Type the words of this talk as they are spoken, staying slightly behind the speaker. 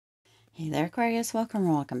Hey there, Aquarius. Welcome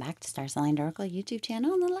or welcome back to Stars Aligned Oracle YouTube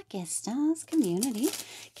channel and the Lucky Stars community.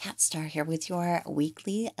 Cat Star here with your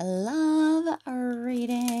weekly love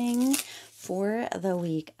reading for the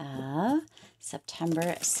week of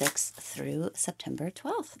September 6th through September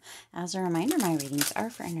 12th. As a reminder, my readings are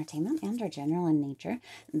for entertainment and are general in nature.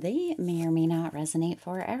 They may or may not resonate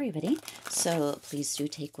for everybody, so please do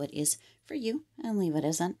take what is for you and leave what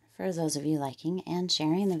isn't. For those of you liking and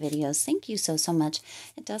sharing the videos, thank you so much.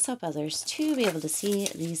 It does help others to be able to see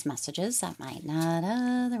these messages that might not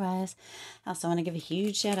otherwise. I also want to give a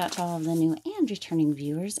huge shout out to all of the new and returning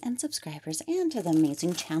viewers and subscribers and to the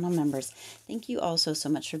amazing channel members. Thank you all so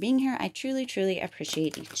much for being here. I truly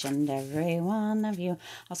appreciate each and every one of you.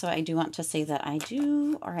 Also, I do want to say that I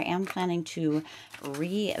am planning to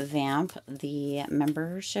revamp the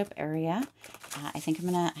membership area. I think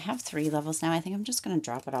I'm going to have 3 levels now. I think I'm just going to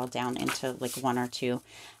drop it all down into like 1 or 2.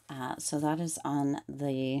 So that is on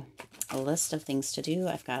the list of things to do.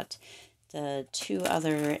 I've got the 2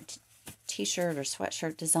 other t-shirt or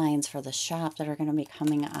sweatshirt designs for the shop that are going to be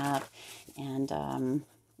coming up. And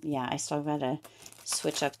yeah, I still got to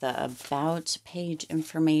switch up the about page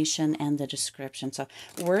information and the description. So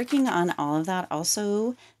working on all of that.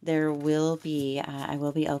 Also, there will be, I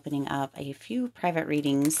will be opening up a few private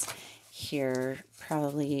readings here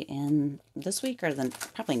probably in this week or then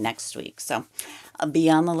probably next week. So be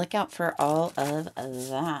on the lookout for all of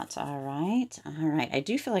that. All right. I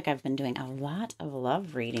do feel like I've been doing a lot of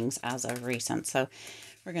love readings as of recent. So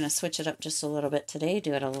we're going to switch it up just a little bit today,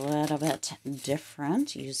 do it a little bit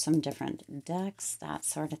different, use some different decks, that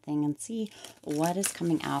sort of thing, and see what is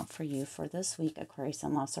coming out for you for this week, Aquarius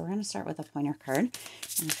in love. So we're going to start with a pointer card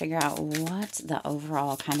and figure out what the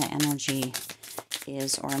overall kind of energy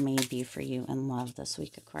is or may be for you in love this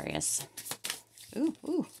week, Aquarius.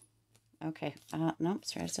 Ooh. Okay. Nope,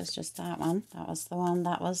 sorry, it says just that one. That was the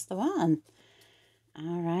one.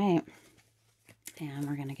 All right. And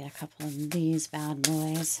we're going to get a couple of these bad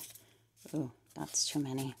boys. Ooh, that's too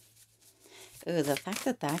many. Ooh, the fact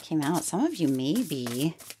that that came out, some of you may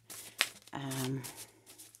be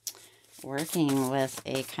working with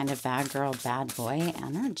a kind of bad girl, bad boy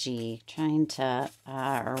energy, trying to,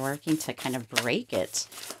 or working to kind of break it,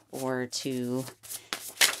 or to,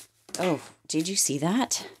 oh, did you see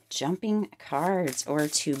that? Jumping cards, or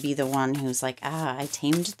to be the one who's like, I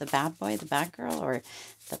tamed the bad boy, the bad girl, or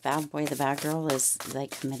the bad boy, the bad girl is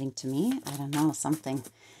like committing to me. I don't know, something.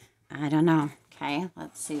 I don't know. Okay,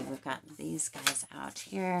 let's see. We've got these guys out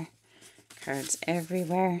here. Cards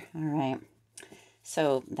everywhere. All right.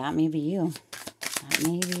 So that may be you. That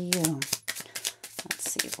may be you.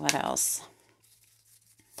 Let's see what else.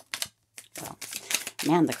 Well,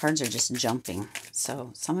 man, the cards are just jumping.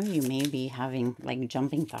 So some of you may be having like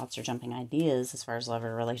jumping thoughts or jumping ideas as far as love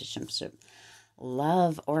or relationship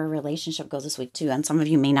goes this week too. And some of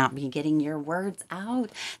you may not be getting your words out.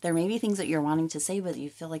 There may be things that you're wanting to say, but you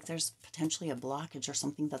feel like there's potentially a blockage or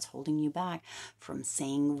something that's holding you back from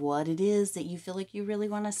saying what it is that you feel like you really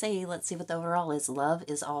want to say. Let's see what the overall is. Love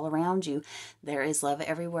is all around you. There is love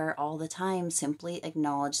everywhere all the time. Simply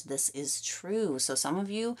acknowledge this is true. So some of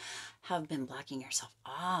you have been blocking yourself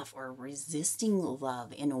off or resisting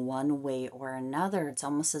love in one way or another. It's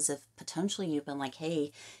almost as if potentially you've been like,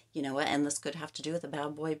 hey, you know what, and this could have to do with the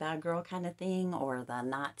bad boy, bad girl kind of thing, or the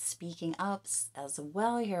not speaking up as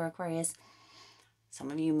well here, Aquarius.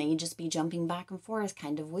 Some of you may just be jumping back and forth,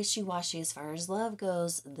 kind of wishy-washy as far as love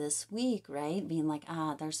goes this week, right? Being like,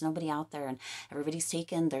 there's nobody out there and everybody's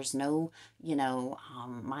taken. There's no,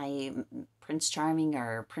 my Prince Charming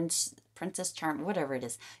or Princess Charm, whatever it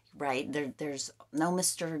is, right? There's no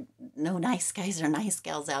nice guys or nice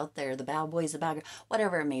gals out there. The bad boys, the bad girl,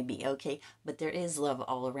 whatever it may be, okay? But there is love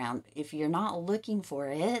all around. If you're not looking for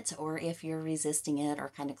it, or if you're resisting it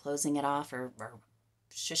or kind of closing it off or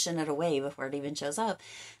shushing it away before it even shows up,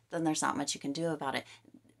 then there's not much you can do about it.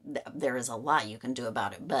 There is a lot you can do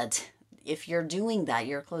about it, but if you're doing that,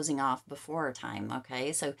 you're closing off before time,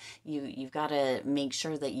 okay? So you've got to make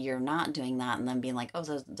sure that you're not doing that and then being like, oh,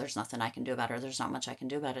 there's nothing I can do about it, or there's not much I can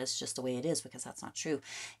do about it, it's just the way it is, because that's not true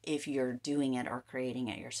if you're doing it or creating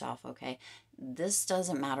it yourself, okay? This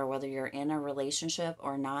doesn't matter whether you're in a relationship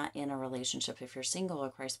or not in a relationship if you're single,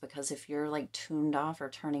 of course, because if you're like tuned off or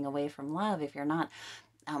turning away from love, if you're not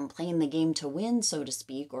playing the game to win, so to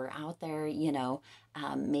speak, or out there,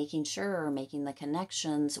 making sure, making the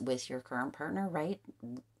connections with your current partner, right?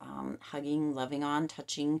 Hugging, loving on,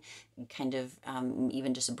 touching, kind of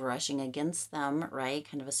even just brushing against them, right?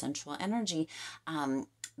 Kind of a sensual energy,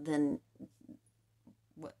 then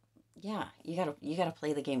yeah, you gotta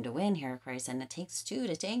play the game to win here, Aquarius, and it takes 2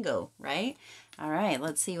 to tango, right? All right,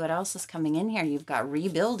 let's see what else is coming in here. You've got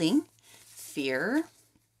rebuilding. fear,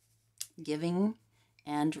 giving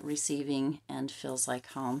and receiving, and feels like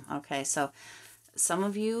home. Okay, so some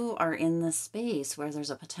of you are in this space where there's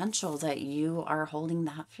a potential that you are holding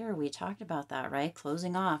that fear. We talked about that, right?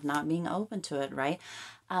 Closing off, not being open to it, right?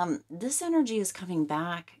 This energy is coming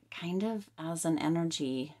back kind of as an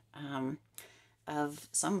energy of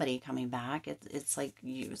somebody coming back. It's like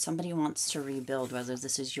somebody wants to rebuild, whether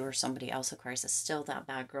this is you or somebody else. Aquarius, is still that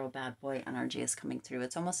bad girl, bad boy energy is coming through.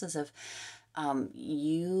 It's almost as if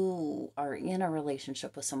you are in a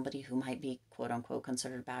relationship with somebody who might be quote unquote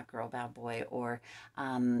considered bad girl, bad boy, or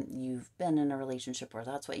you've been in a relationship where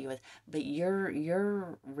that's what you would, but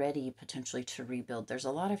you're ready potentially to rebuild. There's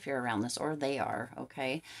a lot of fear around this, or they are,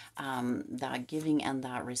 okay? That giving and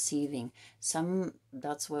that receiving.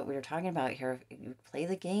 That's what we were talking about here. If you play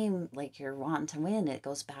the game like you're wanting to win, it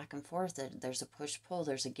goes back and forth. There's a push-pull,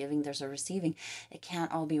 there's a giving, there's a receiving. It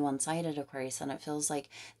can't all be one-sided, Aquarius, and it feels like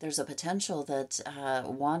there's a potential that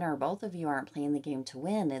one or both of you aren't playing the game to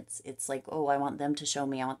win. It's like, oh, I want them to show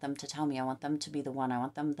me, I want them to tell me, I want them to be the one, I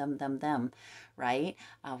want them, right?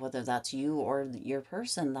 Whether that's you or your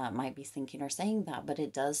person that might be thinking or saying that, but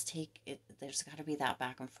it does take it. There's got to be that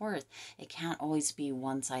back and forth. It can't always be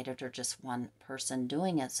one-sided or just one person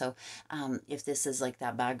doing it. So if this is like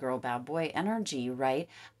that bad girl, bad boy energy, right?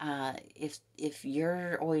 If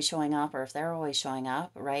you're always showing up, or if they're always showing up,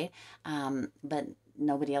 right? But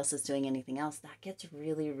nobody else is doing anything else, that gets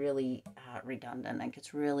really, really redundant. It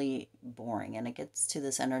gets really boring, and it gets to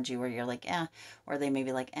this energy where you're like, or they may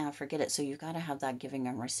be like, forget it. So you've got to have that giving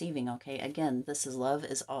and receiving, okay? Again, this is love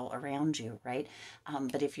is all around you, right?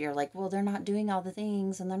 But if you're like, well, they're not doing all the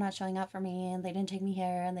things, and they're not showing up for me, and they didn't take me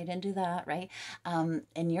here, and they didn't do that, right?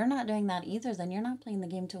 And you're not doing that either, then you're not playing the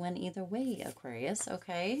game to win either way, Aquarius,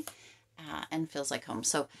 okay? And feels like home.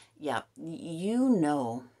 So yeah,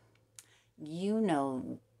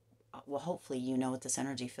 well, hopefully you know what this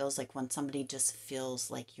energy feels like when somebody just feels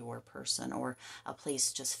like your person, or a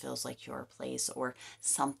place just feels like your place, or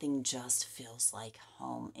something just feels like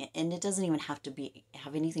home. And it doesn't even have to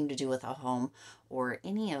have anything to do with a home or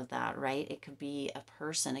any of that, right? It could be a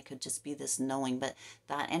person, it could just be this knowing, but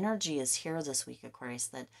that energy is here this week, Aquarius,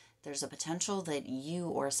 that there's a potential that you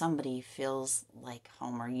or somebody feels like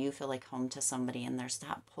home, or you feel like home to somebody, and there's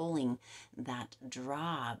that pulling, that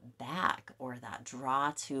draw back, or that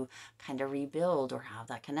draw to kind of rebuild or have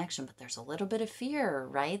that connection. But there's a little bit of fear,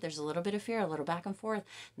 right? There's a little bit of fear, a little back and forth,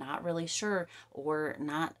 not really sure, or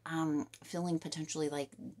not feeling potentially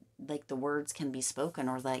like the words can be spoken,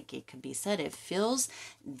 or like it could be said. It feels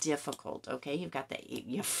difficult, okay? You've got the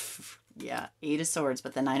Eight of Swords,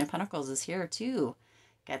 but the Nine of Pentacles is here too.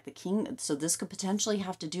 Got the King, so this could potentially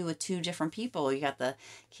have to do with two different people. You got the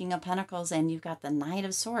King of Pentacles and you've got the Knight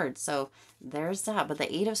of Swords. So there's that. But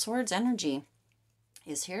the Eight of Swords energy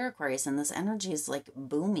is here, Aquarius, and this energy is like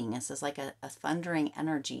booming. This is like a thundering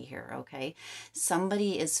energy here, okay?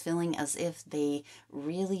 Somebody is feeling as if they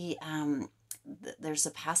really there's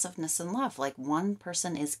a passiveness in love, like one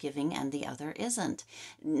person is giving and the other isn't.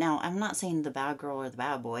 Now, I'm not saying the bad girl or the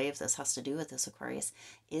bad boy, if this has to do with this, Aquarius,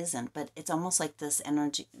 isn't, but it's almost like this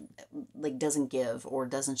energy like doesn't give, or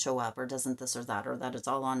doesn't show up, or doesn't this or that it's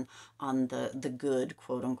all on the good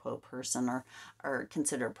quote unquote person, or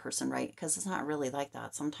considered person, right? Because it's not really like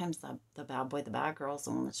that. Sometimes the bad boy, the bad girl is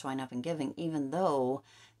the one that's showing up and giving, even though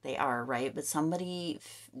they are, right? But somebody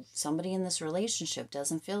in this relationship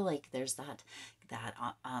doesn't feel like there's that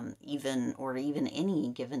even any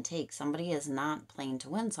give and take. Somebody is not playing to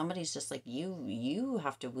win. Somebody's just like, you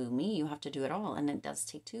have to woo me, you have to do it all, and it does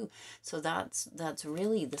take two. So that's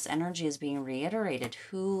really, this energy is being reiterated.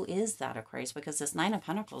 Who is that, Aquarius? Because this Nine of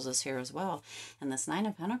Pentacles is here as well, and this Nine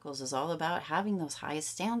of Pentacles is all about having those high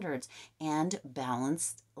standards and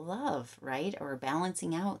balanced love, right? Or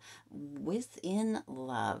balancing out within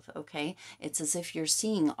love, okay? It's as if you're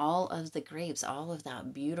seeing all of the grapes, all of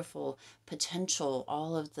that beautiful potential,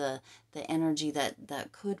 all of the energy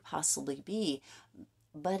that could possibly be.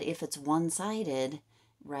 But if it's one-sided,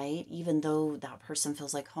 right, even though that person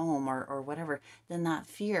feels like home, or whatever, then that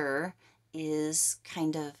fear is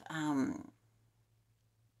kind of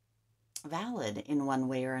valid in one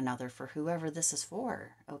way or another for whoever this is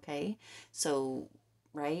for, okay? So,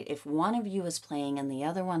 right, if one of you is playing and the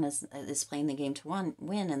other one is playing the game to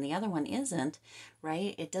win, and the other one isn't,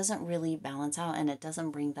 right, it doesn't really balance out, and it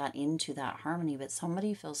doesn't bring that into that harmony. But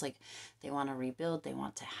somebody feels like they want to rebuild, they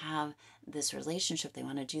want to have this relationship, they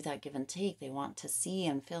want to do that give and take, they want to see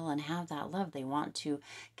and feel and have that love, they want to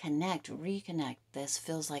connect, reconnect. This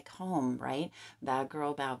feels like home, right? Bad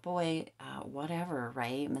girl, bad boy, whatever,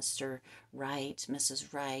 right? Mr. Right,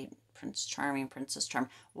 Mrs. Right, Prince Charming, Princess Charm,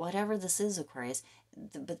 whatever this is, Aquarius,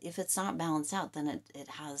 but if it's not balanced out, then it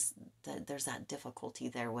has there's that difficulty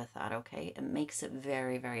there with that. Okay, it makes it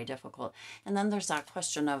very, very difficult. And then there's that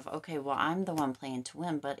question of, okay, well, I'm the one playing to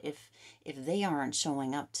win, but if they aren't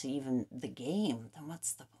showing up to even the game, then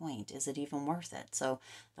what's the point? Is it even worth it? So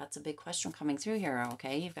that's a big question coming through here.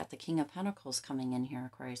 Okay, you've got the King of Pentacles coming in here,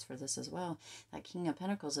 Aquarius, for this as well. That King of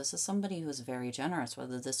Pentacles, this is somebody who is very generous,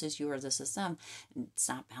 whether this is you or this is them. It's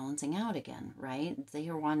not balancing out again, right? They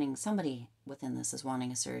are wanting, somebody within this is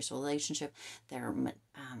wanting a serious relationship. They're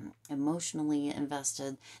emotionally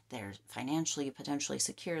invested. They're financially potentially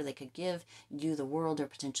secure. They could give you the world, or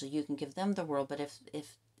potentially you can give them the world. But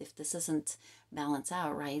if this isn't balanced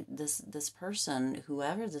out, right, this person,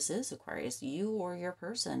 whoever this is, Aquarius, you or your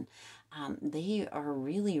person, they are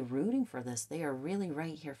really rooting for this. They are really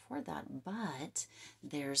right here for that. But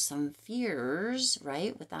there's some fears,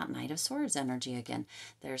 right, with that Knight of Swords energy again.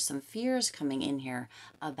 There's some fears coming in here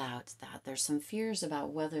about that. There's some fears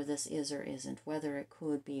about whether this is or isn't, whether it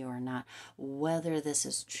could be or not, whether this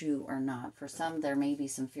is true or not. For some, there may be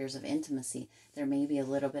some fears of intimacy. There may be a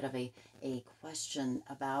little bit of a question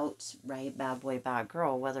about, right, bad boy, bad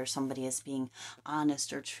girl, whether somebody is being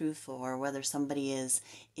honest or truthful, or whether somebody is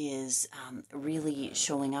really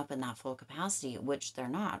showing up in that full capacity, which they're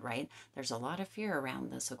not, right? There's a lot of fear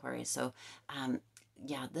around this, Aquarius. So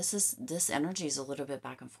yeah, this energy is a little bit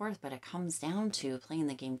back and forth, but it comes down to playing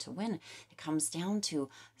the game to win. It comes down to,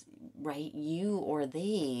 right, you or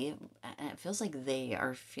they, and it feels like they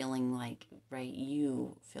are feeling like, right,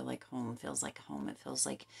 you feel like home feels like home. It feels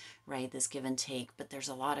like, right, this give and take, but there's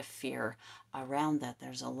a lot of fear around that.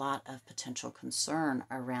 There's a lot of potential concern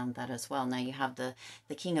around that as well. Now you have the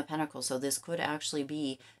King of Pentacles, so this could actually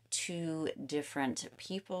be two different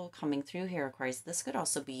people coming through here, Aquarius. This could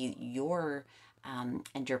also be your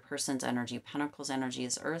and your person's energy. Pentacles energy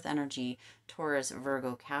is earth energy, Taurus,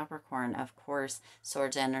 Virgo, Capricorn. Of course,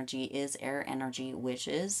 Swords energy is air energy, which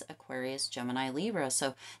is Aquarius, Gemini, Libra.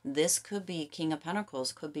 So this could be King of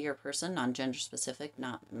Pentacles, could be your person, non-gender specific,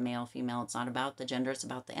 not male, female. It's not about the gender, it's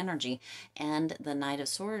about the energy. And the Knight of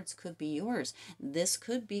Swords could be yours. This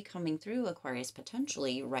could be coming through, Aquarius,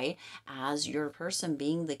 potentially, right, as your person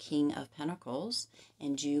being the King of Pentacles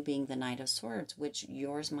and you being the Knight of Swords, which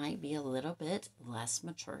yours might be a little bit less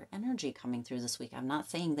mature energy coming through this week. I'm not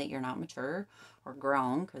saying that you're not mature or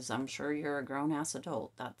grown, because I'm sure you're a grown-ass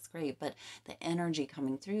adult. That's great. But the energy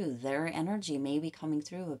coming through, their energy may be coming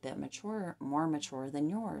through a bit mature, more mature than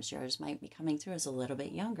yours. Yours might be coming through as a little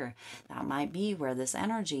bit younger. That might be where this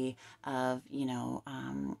energy of, you know,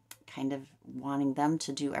 kind of wanting them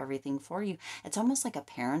to do everything for you. It's almost like a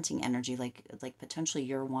parenting energy, like potentially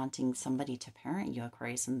you're wanting somebody to parent you,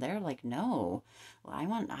 Aquarius, and they're like, no, well, I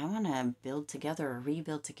want to build together or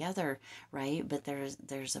rebuild together, right? But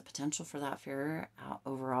there's a potential for that fear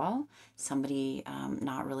overall. Somebody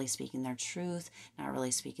not really speaking their truth, not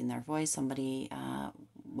really speaking their voice. Somebody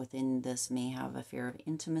within this may have a fear of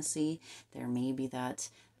intimacy. There may be that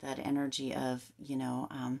energy of, you know,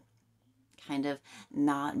 kind of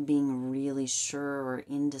not being really sure or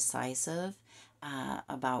indecisive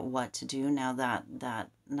about what to do. Now that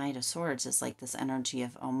Knight of Swords is like this energy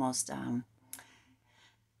of almost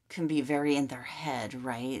can be very in their head,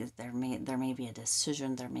 right? There may be a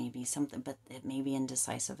decision, there may be something, but it may be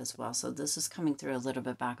indecisive as well. So this is coming through a little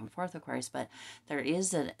bit back and forth, Aquarius, but there is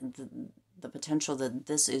the potential that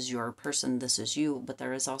this is your person, this is you, but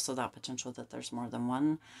there is also that potential that there's more than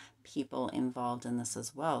one people involved in this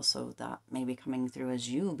as well. So that may be coming through as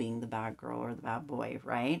you being the bad girl or the bad boy,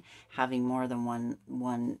 right? Having more than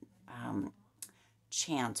one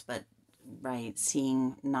chance, but right,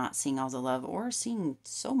 not seeing all the love, or seeing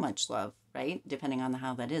so much love, right, depending on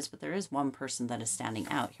how that is. But there is one person that is standing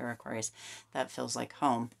out here, Aquarius, that feels like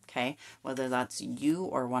home. Okay, whether that's you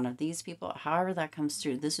or one of these people, however that comes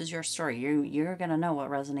through, this is your story. You're gonna know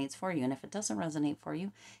what resonates for you, and if it doesn't resonate for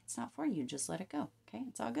you, it's not for you. Just let it go. Okay,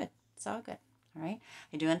 it's all good. It's all good. All right,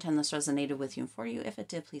 I do intend this resonated with you and for you. If it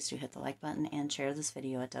did, please do hit the like button and share this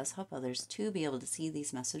video. It does help others to be able to see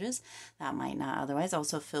these messages that might not otherwise.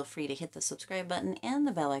 Also, feel free to hit the subscribe button and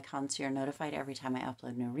the bell icon so you're notified every time I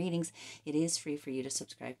upload new readings. It is free for you to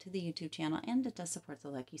subscribe to the YouTube channel, and it does support the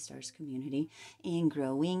Lucky Stars community in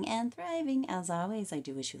growing and thriving. As always, I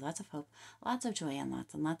do wish you lots of hope, lots of joy, and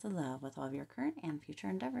lots of love with all of your current and future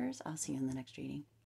endeavors. I'll see you in the next reading.